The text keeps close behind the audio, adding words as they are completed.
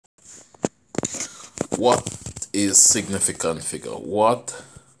what is significant figure? What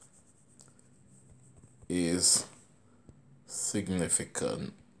is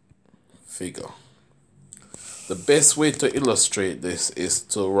significant figure? The best way to illustrate this is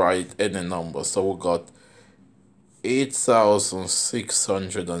to write any number. So we got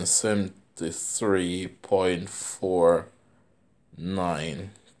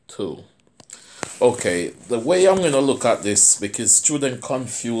 8,673.492. Okay, the way I'm going to look at this, because students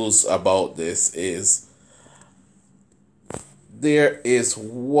confused about this, is there is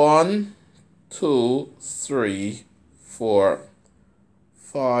 1, 2, 3, 4,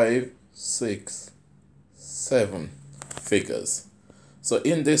 5, 6, 7 figures. So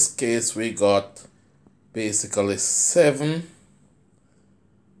in this case, we got basically 7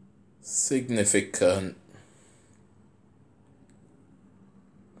 significant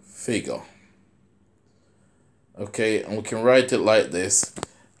figure. Okay, and we can write it like this.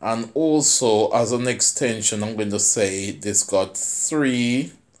 And also, as an extension, I'm going to say this got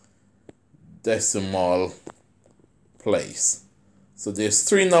 3 decimal place. So there's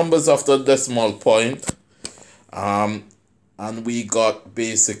 3 numbers after the decimal point. And we got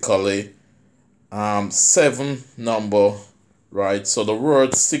basically 7 number, right? So the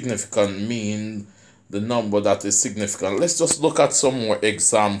word significant mean the number that is significant. Let's just look at some more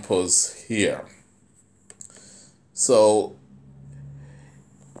examples here. So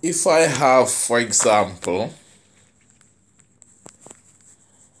if I have, for example,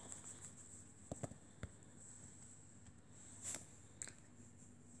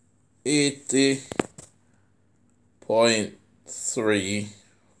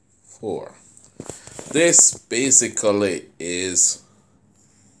 $80.34. This basically is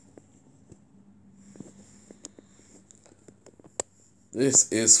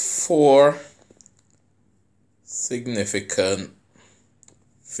four significant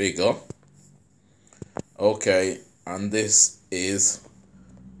figure. Okay, and this is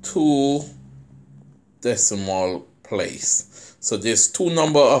 2 decimal place. So there's 2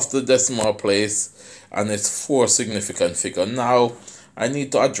 number after decimal place, and it's 4 significant figure. Now I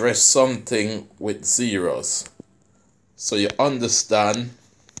need to address something with zeros, so you understand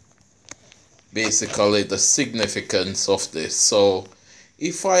basically the significance of this. So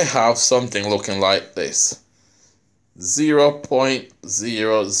if I have something looking like this,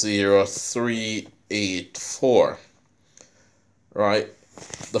 0.00384, right?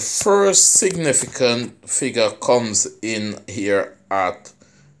 The first significant figure comes in here at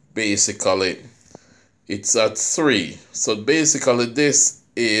basically, it's at 3. So basically this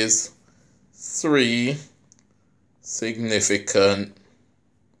is 3 significant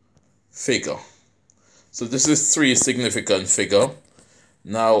figure. So this is 3 significant figure.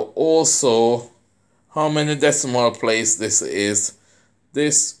 Now also, how many decimal place this is?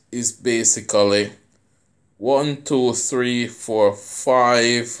 This is basically 1, 2, 3, 4,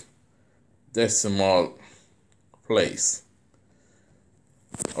 5 decimal place.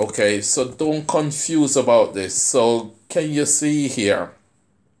 Okay, so don't confuse about this. So can you see here?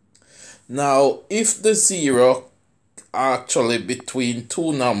 Now, if the 0 actually between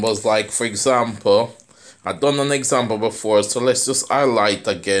 2 numbers, like for example, I've done an example before, so let's just highlight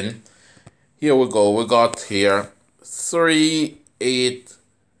again. Here we go. We got here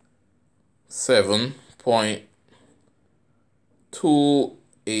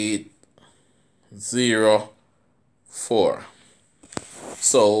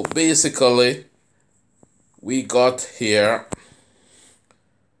So basically we got here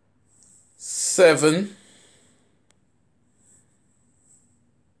 7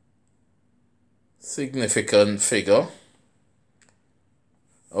 significant figure.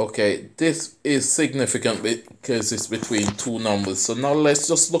 Okay, this is significant because it's between 2 numbers. So now let's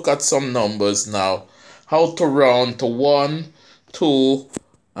just look at some numbers now. How to round to 1, 2,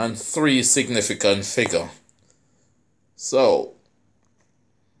 and 3 significant figure. So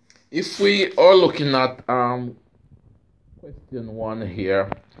if we are looking at question 1 here,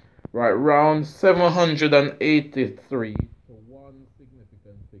 right, round 783 to 1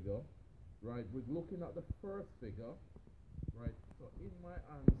 significant figure, right? We're looking at the first figure, right? So in my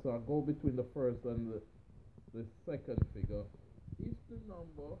answer, go between the first and the second figure. If the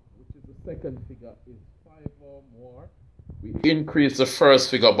number, which is the second figure, is 5 or more, we increase the first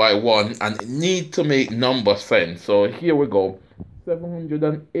figure by 1 and need to make number sense. So here we go.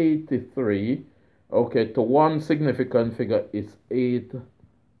 783, okay, to 1 significant figure is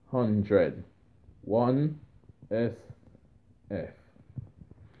 800. 1 SF.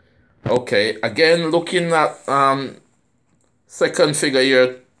 Okay, again looking at second figure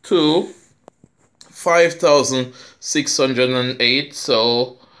here, 2, 5,608.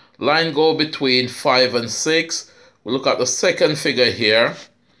 So line go between 5 and 6. We look at the second figure here.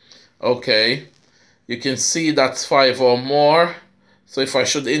 Okay, you can see that's 5 or more. So if I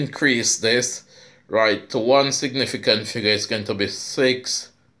should increase this, right, to one significant figure, it's going to be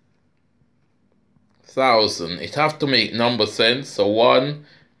 6,000. It have to make number sense. So 1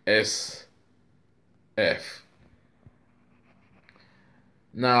 SF.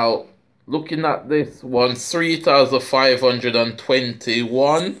 Now, looking at this one,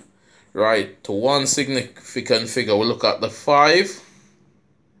 3,521, right, to one significant figure, we look at the 5.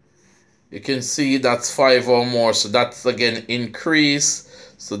 You can see that's 5 or more, so that's again increase.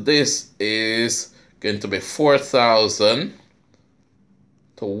 So this is going to be 4,000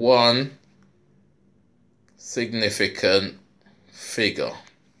 to one significant figure.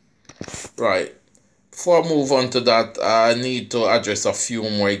 Right. Before I move on to that, I need to address a few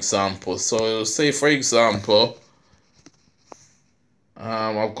more examples. So say for example,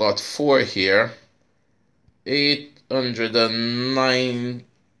 I've got 4 here,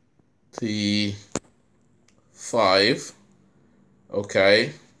 895.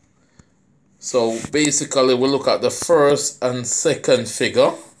 Okay. So basically we look at the first and second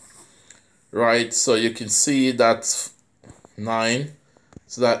figure. Right. So you can see that's 9.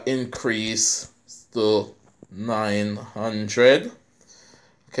 So that increase to 900.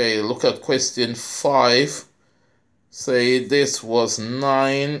 Okay, look at question 5. Say this was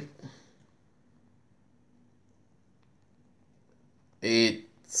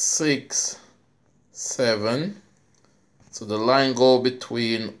 9,867. So the line go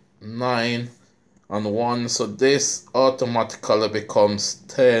between 9 and 1. So this automatically becomes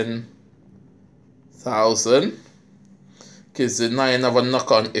 10,000. Because the 9 have a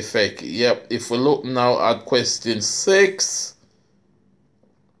knock-on effect. Yep, if we look now at question 6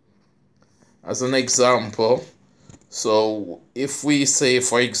 as an example. So if we say,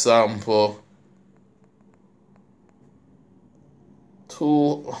 for example,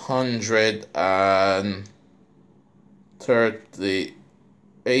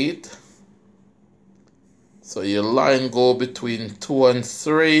 238. So your line go between 2 and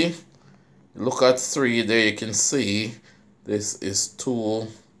 3. Look at 3 there, you can see this is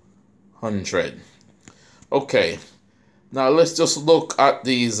 200. Okay, now let's just look at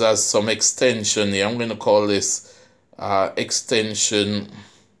these as some extension here. I'm going to call this extension,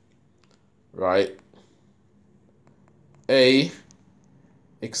 right, A,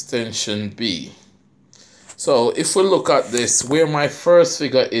 extension B. So if we look at this, where my first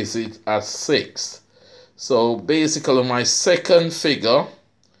figure is it at 6. So basically my second figure,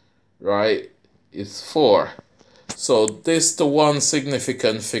 right, is 4. So this to one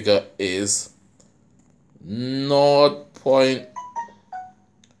significant figure is 0.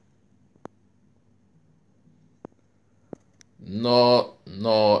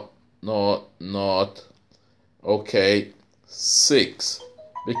 Okay, 6,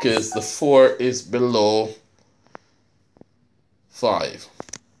 because the 4 is below 5.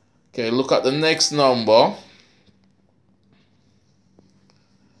 Okay, look at the next number.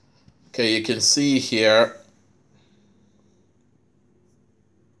 Okay, you can see here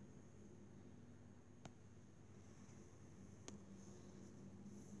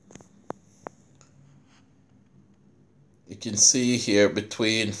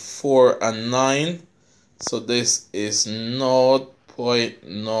between 4 and 9. So this is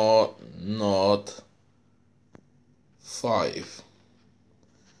 0.005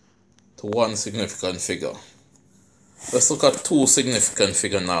 to one significant figure. Let's look at two significant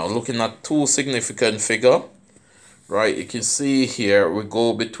figure now. Looking at two significant figure, right, you can see here we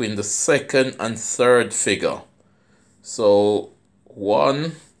go between the second and third figure. So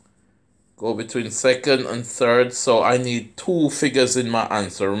 1 go between second and third. So I need 2 figures in my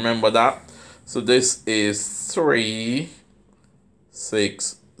answer. Remember that? So this is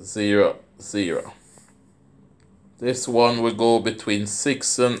 3600. This one will go between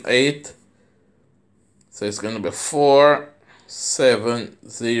 6 and 8. So it's going to be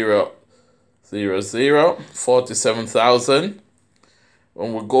 4700, 47,000.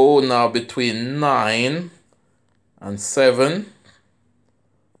 When we go now between 9 and 7.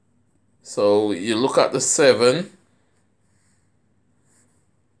 So you look at the 7.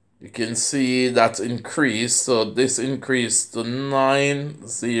 You can see that's increased. So this increased to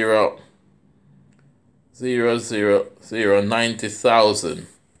 90,000.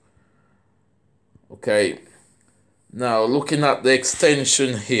 Okay. Now looking at the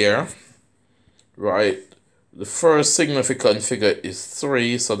extension here, right? The first significant figure is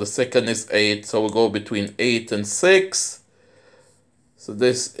 3, so the second is 8. So we'll go between 8 and 6. So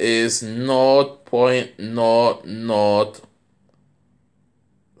this is 0.005.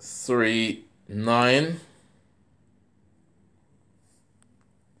 3, 9.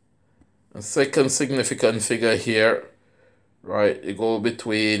 A second significant figure here, right? You go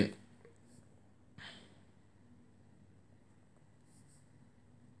between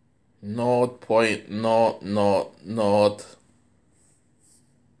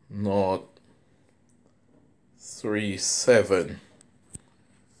 0.00037.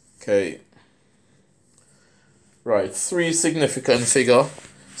 Okay. Right, three significant figure.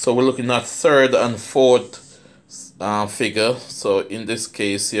 So we're looking at third and fourth figure. So in this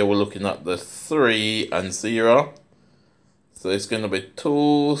case here, we're looking at the 3 and 0. So it's going to be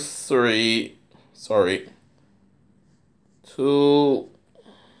 2, 3, sorry, 2,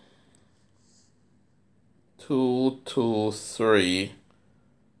 2, 2, 3,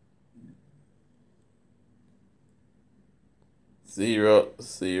 0,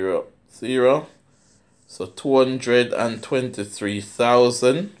 0, 0. So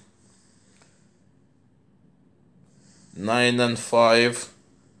 223,000. 9 and 5.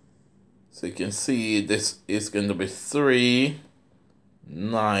 So you can see this is going to be 3,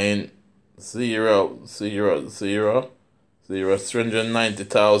 9, 0, 0, 0, 0,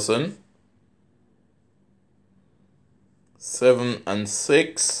 390,000. 7 and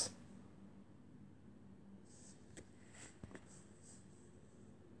 6.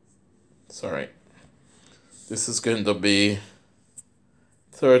 Sorry. This is going to be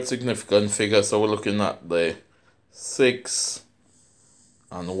third significant figure. So we're looking at the 6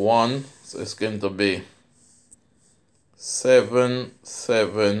 and 1. So it's going to be 7,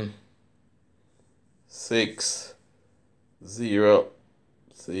 7, 6, 0,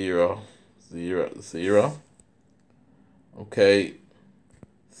 0, 0, 0. Okay.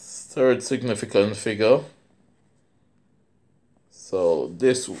 Third significant figure. So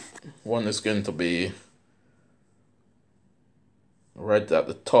this one is going to be right at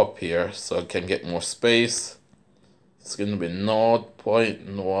the top here, so I can get more space. It's going to be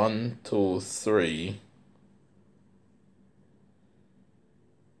 0.123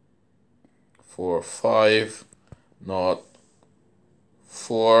 4, 5, 0,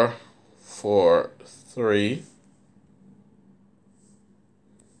 4, 4, 3.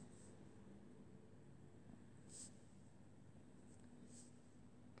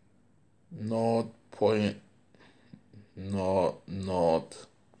 Not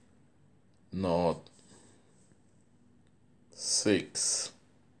 6,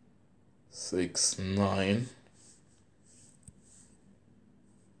 6, 9.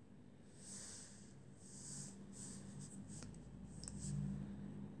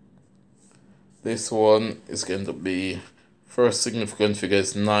 This one is going to be first significant figure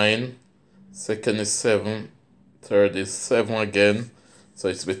is 9, second is 7, third is 7 again. So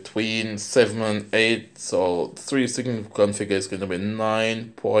it's between 7 and 8. So three significant figure is going to be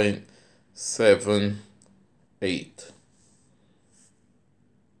 9.78.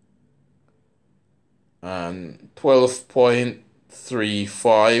 And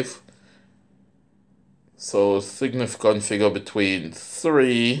 12.35. So significant figure between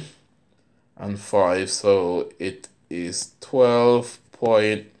 3 and 5. So it is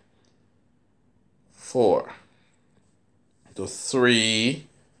 12.4. To 3.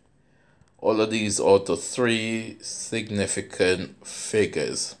 All of these are to 3 significant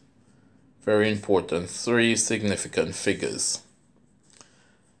figures. Very important, 3 significant figures.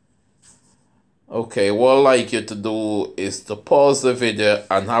 Okay, what I'd like you to do is to pause the video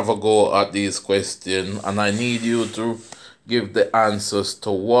and have a go at these questions, and I need you to give the answers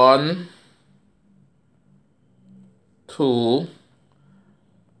to 1, 2,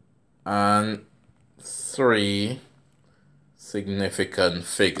 and 3 significant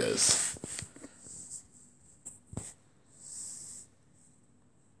figures.